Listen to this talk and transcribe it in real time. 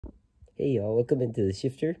Hey y'all, welcome into the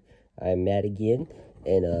Shifter. I'm Matt again,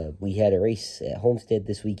 and we had a race at Homestead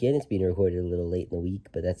this weekend. It's being recorded a little late in the week,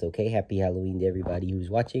 but that's okay. Happy Halloween to everybody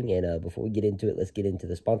who's watching, and before we get into it, let's get into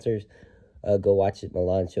the sponsors. Go watch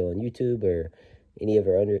Milan Show on YouTube or any of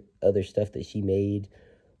her other stuff that she made,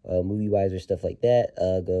 movie-wise or stuff like that.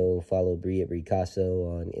 Go follow Brie at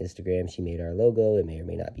Bricasso on Instagram. She made our logo. It may or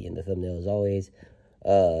may not be in the thumbnail as always.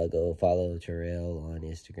 Go follow Terrell on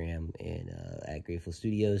Instagram and at Grateful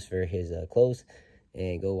Studios for his clothes.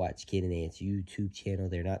 And go watch Ken and Ant's YouTube channel.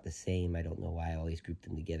 They're not the same. I don't know why I always group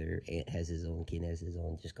them together. Ant has his own, Ken has his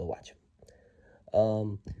own. Just go watch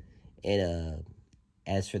them.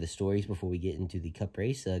 As for the stories, before we get into the cup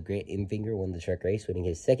race, Grant Imfinger won the truck race, winning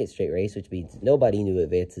his second straight race, which means nobody new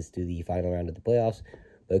advances to the final round of the playoffs.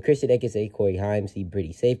 But Christian Eckes and Corey Heim seem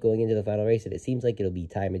pretty safe going into the final race, and it seems like it'll be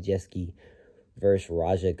Ty Majeski versus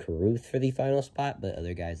Raja Karuth for the final spot, but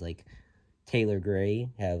other guys like Taylor Gray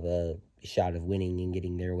have a shot of winning and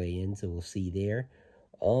getting their way in, so we'll see there.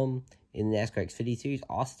 In the NASCAR Xfinity Series,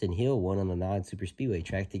 Austin Hill won on a non-super speedway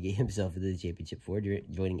track to get himself into the Championship 4,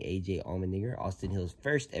 joining A.J. Allmendinger, Austin Hill's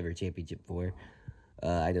first ever Championship 4.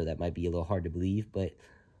 I know that might be a little hard to believe, but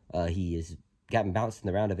he has gotten bounced in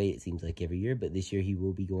the round of 8, it seems like, every year, but this year he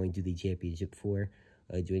will be going to the Championship 4,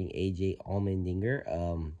 joining A.J.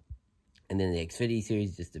 Allmendinger. And then the Xfinity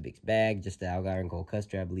Series, just a mixed bag. Just the Allgaier and Cole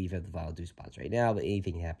Custer, I believe, have the final 2 spots right now. But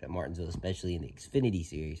anything can happen at Martinsville, especially in the Xfinity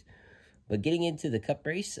Series. But getting into the Cup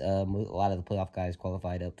race, a lot of the playoff guys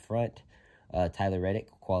qualified up front. Tyler Reddick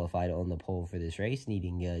qualified on the pole for this race,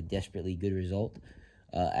 needing a desperately good result.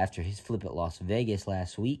 After his flip at Las Vegas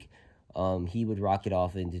last week, he would rocket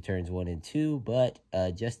off into turns 1 and 2. But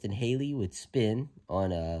Justin Haley would spin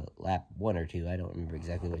on lap 1 or 2. I don't remember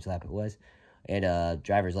exactly which lap it was. And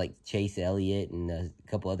drivers like Chase Elliott and a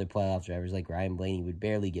couple other playoff drivers like Ryan Blaney would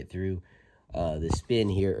barely get through the spin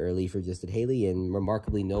here early for Justin Haley. And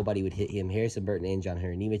remarkably, nobody would hit him. Harrison Burton and John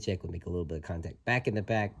Hunter Nemechek would make a little bit of contact back in the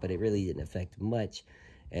back, but it really didn't affect much.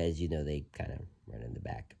 As you know, they kind of run in the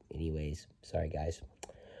back anyways. Sorry, guys.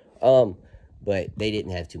 But they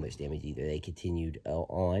didn't have too much damage either. They continued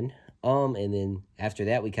on. And then after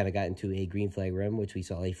that, we kind of got into a green flag run, which we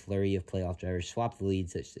saw a flurry of playoff drivers swap the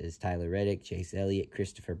lead, such as Tyler Reddick, Chase Elliott,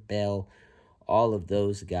 Christopher Bell, all of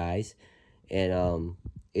those guys. And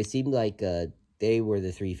it seemed like they were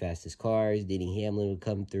the 3 fastest cars. Denny Hamlin would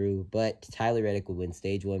come through, but Tyler Reddick would win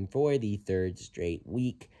stage 1 for the 3rd straight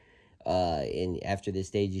week. And after this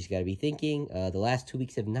stage, you just got to be thinking, the last 2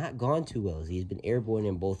 weeks have not gone too well. He's been airborne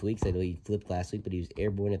in both weeks. I know he flipped last week, but he was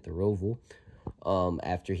airborne at the Roval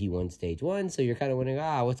after he won stage 1. So you're kind of wondering,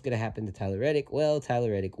 what's going to happen to Tyler Reddick? Well,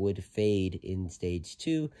 Tyler Reddick would fade in stage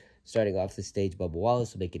 2. Starting off the stage, Bubba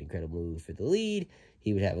Wallace would make an incredible move for the lead.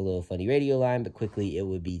 He would have a little funny radio line, but quickly it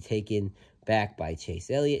would be taken back by Chase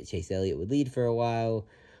Elliott. Chase Elliott would lead for a while.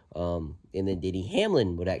 And then Denny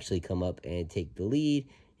Hamlin would actually come up and take the lead.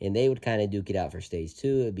 And they would kind of duke it out for stage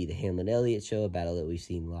 2. It would be the Hamlin-Elliott show, a battle that we've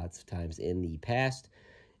seen lots of times in the past.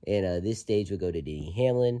 And this stage would go to Denny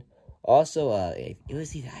Hamlin. Also, it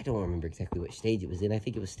was either, I don't remember exactly which stage it was in. I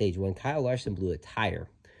think it was stage 1. Kyle Larson blew a tire.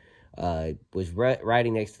 Was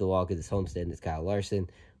riding next to the wall because it's Homestead and it's Kyle Larson.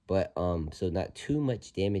 But, so not too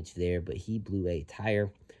much damage there, but he blew a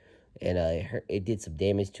tire. And it did some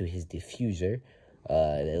damage to his diffuser.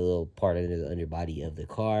 A little part under the underbody of the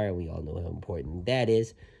car, and we all know how important that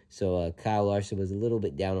is. So Kyle Larson was a little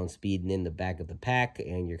bit down on speed and in the back of the pack,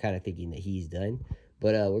 and you're kind of thinking that he's done.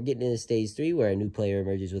 But we're getting into stage 3, where a new player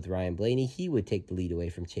emerges with Ryan Blaney. He would take the lead away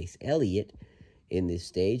from Chase Elliott in this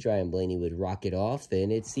stage. Ryan Blaney would rock it off,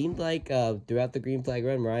 and it seemed like throughout the green flag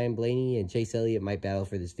run, Ryan Blaney and Chase Elliott might battle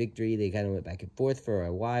for this victory. They kind of went back and forth for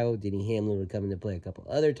a while. Denny Hamlin would come into play a couple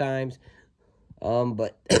other times.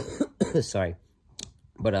 But sorry.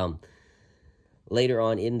 But later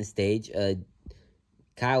on in the stage,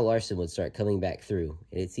 Kyle Larson would start coming back through.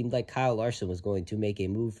 And it seemed like Kyle Larson was going to make a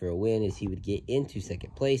move for a win as he would get into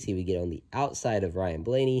second place. He would get on the outside of Ryan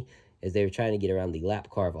Blaney as they were trying to get around the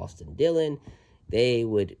lap car of Austin Dillon. They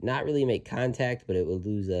would not really make contact, but it would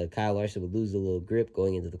lose. Kyle Larson would lose a little grip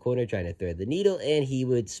going into the corner, trying to thread the needle, and he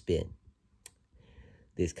would spin.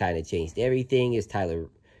 This kind of changed everything as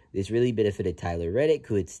This really benefited Tyler Reddick,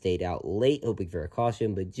 who had stayed out late, hoping for a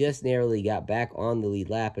caution, but just narrowly got back on the lead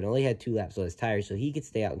lap and only had 2 laps on his tires, so he could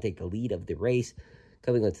stay out and take the lead of the race.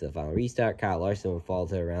 Coming on to the final restart, Kyle Larson would fall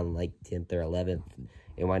to around like 10th or 11th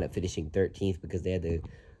and wind up finishing 13th because they had to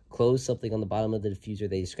close something on the bottom of the diffuser.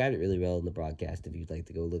 They described it really well in the broadcast if you'd like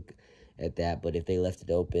to go look at that, but if they left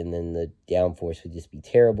it open, then the downforce would just be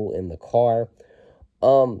terrible in the car.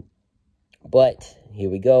 But here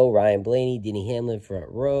we go. Ryan Blaney, Denny Hamlin front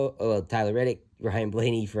row. Tyler Reddick, Ryan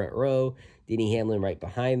Blaney front row. Denny Hamlin right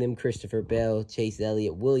behind them. Christopher Bell, Chase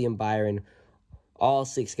Elliott, William Byron. All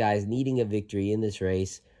 6 guys needing a victory in this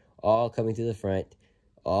race. All coming to the front.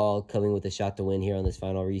 All coming with a shot to win here on this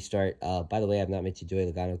final restart. By the way, I've not mentioned Joey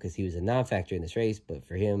Logano because he was a non-factor in this race. But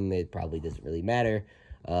for him, it probably doesn't really matter.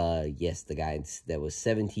 Yes, the guy that was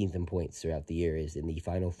 17th in points throughout the year is in the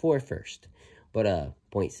final 4 first. But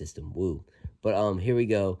point system, woo. But here we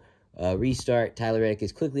go. Restart. Tyler Reddick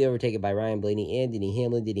is quickly overtaken by Ryan Blaney and Denny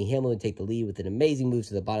Hamlin. Denny Hamlin would take the lead with an amazing move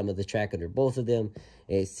to the bottom of the track under both of them.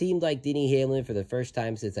 And it seemed like Denny Hamlin, for the first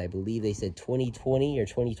time since I believe they said 2020 or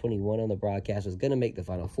 2021 on the broadcast, was going to make the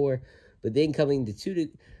final 4. But then coming to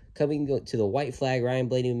the white flag, Ryan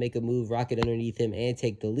Blaney would make a move, rocket underneath him, and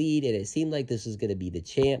take the lead. And it seemed like this was going to be the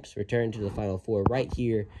champs return to the final 4 right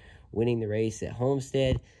here, winning the race at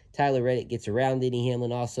Homestead. Tyler Reddick gets around Denny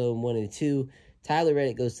Hamlin also in 1 and 2. Tyler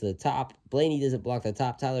Reddick goes to the top. Blaney doesn't block the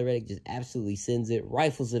top. Tyler Reddick just absolutely sends it,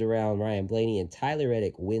 rifles it around Ryan Blaney, and Tyler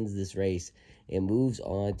Reddick wins this race and moves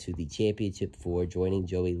on to the championship 4, joining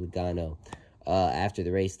Joey Logano. After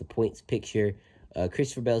the race, the points picture.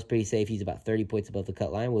 Christopher Bell's pretty safe. He's about 30 points above the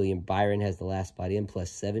cut line. William Byron has the last spot in,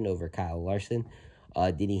 +7 over Kyle Larson.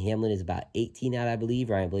 Denny Hamlin is about 18 out, I believe.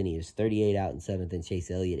 Ryan Blaney is 38 out in 7th, and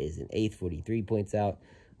Chase Elliott is in 8th, 43 points out.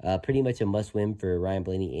 Pretty much a must-win for Ryan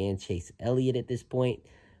Blaney and Chase Elliott at this point.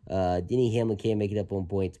 Denny Hamlin can make it up on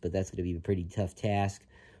points, but that's going to be a pretty tough task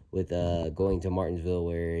with going to Martinsville,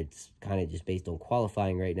 where it's kind of just based on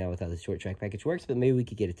qualifying right now with how the short track package works. But maybe we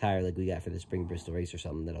could get a tire like we got for the Spring Bristol race or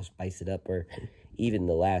something that'll spice it up, or even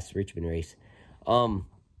the last Richmond race. Do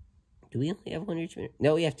we only have 1 Richmond?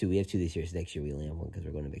 No, we have 2. We have 2 this year, so next year we only have 1 because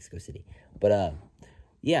we're going to Mexico City. But,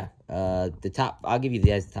 yeah, the top, I'll give you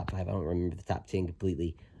guys the top 5. I don't remember the top 10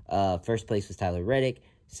 completely. First place was Tyler Reddick.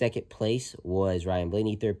 Second place was Ryan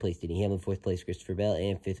Blaney. Third place, Denny Hamlin. Fourth place, Christopher Bell.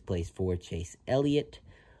 And fifth place for Chase Elliott.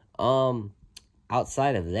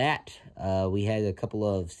 Outside of that, we had a couple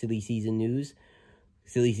of silly season news.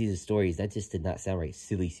 Silly season stories. That just did not sound right.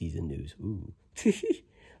 Silly season news. Ooh.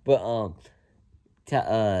 But,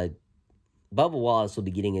 Bubba Wallace will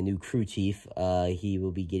be getting a new crew chief. He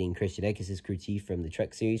will be getting Christian Eckes' crew chief from the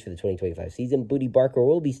Truck Series for the 2025 season. Booty Barker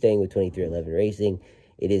will be staying with 2311 Racing.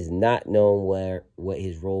 It is not known what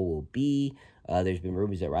his role will be. There's been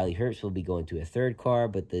rumors that Riley Herbst will be going to a 3rd car,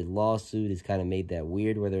 but the lawsuit has kind of made that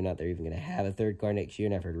weird, whether or not they're even going to have a 3rd car next year.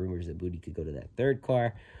 And I've heard rumors that Booty could go to that 3rd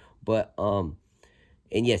car. But, and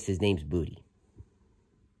yes, his name's Booty.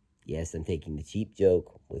 Yes, I'm taking the cheap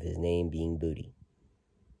joke with his name being Booty.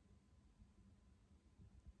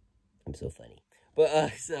 I'm so funny.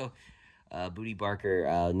 But, Booty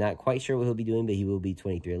Barker, not quite sure what he'll be doing, but he will be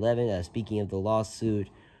 2311. Speaking of the lawsuit,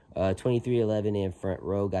 2311 and Front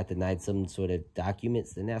Row got denied some sort of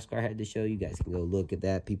documents that NASCAR had to show. You guys can go look at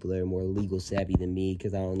that. People that are more legal savvy than me,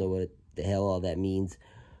 because I don't know what the hell all that means,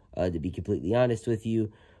 to be completely honest with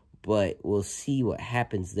you. But we'll see what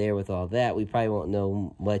happens there with all that. We probably won't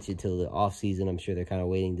know much until the offseason. I'm sure they're kind of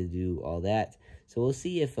waiting to do all that. So we'll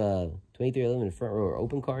see if 2311 and Front Row are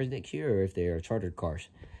open cars next year, or if they are chartered cars.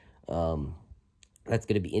 That's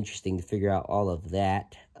going to be interesting to figure out all of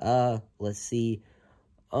that. Let's see.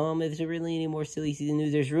 If there really any more silly season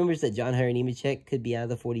news, there's rumors that John Hunter Nemechek could be out of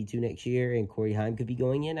the 42 next year, and Corey Heim could be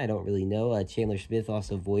going in. I don't really know. Chandler Smith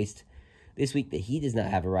also voiced this week that he does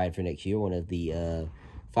not have a ride for next year. One of the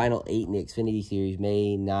final 8 in the Xfinity Series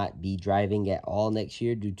may not be driving at all next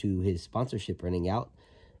year due to his sponsorship running out.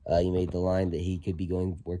 He made the line that he could be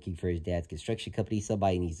working for his dad's construction company.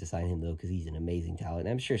 Somebody needs to sign him, though, because he's an amazing talent.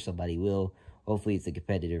 I'm sure somebody will. Hopefully it's a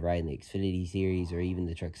competitive ride in the Xfinity Series or even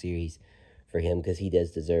the Truck Series for him, because he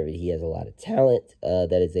does deserve it. He has a lot of talent.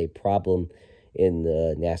 That is a problem in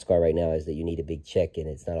the NASCAR right now, is that you need a big check, and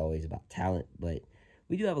it's not always about talent. But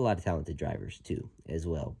we do have a lot of talented drivers, too, as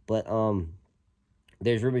well. But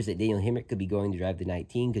there's rumors that Daniel Hemrick could be going to drive the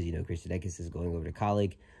 19, because, Christian Eckes is going over to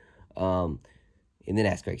Colleague. In the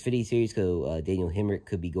NASCAR Xfinity Series, so Daniel Hemrick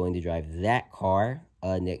could be going to drive that car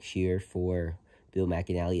next year for Bill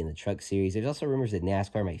McAnally in the Truck Series. There's also rumors that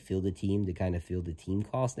NASCAR might field a team to kind of field the team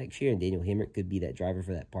costs next year, and Daniel Hemrick could be that driver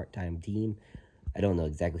for that part-time team. I don't know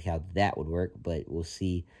exactly how that would work, but we'll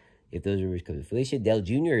see if those rumors come to fruition. Dale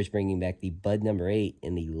Jr. is bringing back the Bud number 8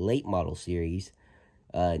 in the late model series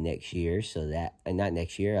next year. So that, not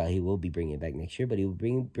next year, he will be bringing it back next year, but he will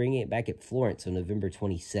bring it back at Florence on November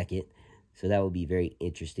 22nd. So that will be very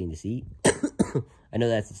interesting to see. I know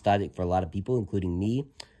that's nostalgic for a lot of people, including me.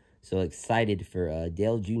 So excited for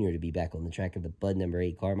Dale Jr. to be back on the track of the Bud number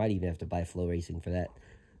 8 car. Might even have to buy Flow Racing for that.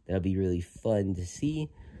 That'll be really fun to see.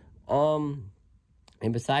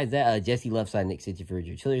 And besides that, Jesse Love signed an extension for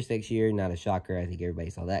Richard Childress next year. Not a shocker. I think everybody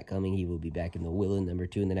saw that coming. He will be back in the Willen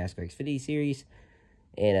 #2 in the NASCAR Xfinity Series.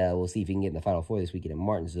 And we'll see if he can get in the Final Four this weekend in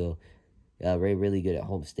Martinsville. Ray really good at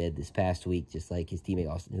Homestead this past week, just like his teammate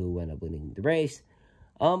Austin, who ended up winning the race.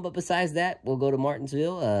 But besides that, we'll go to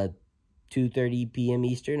Martinsville, 2:30 p.m.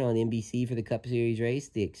 Eastern on NBC for the Cup Series race.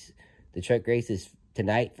 The truck race is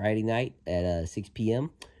tonight, Friday night at 6 p.m.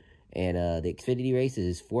 And the Xfinity race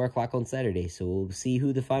is 4 o'clock on Saturday. So we'll see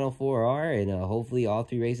who the Final Four are, and hopefully all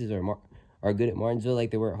 3 races are good at Martinsville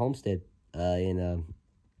like they were at Homestead. And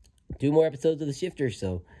 2 more episodes of The Shifter,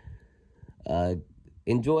 so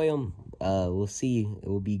enjoy them. We'll see.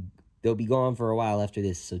 They'll be gone for a while after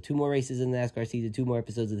this. So 2 more races in the NASCAR season, 2 more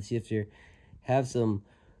episodes of The Shifter. Have some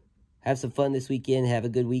fun this weekend. Have a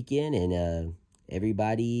good weekend, and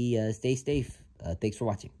everybody stay safe. Thanks for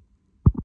watching.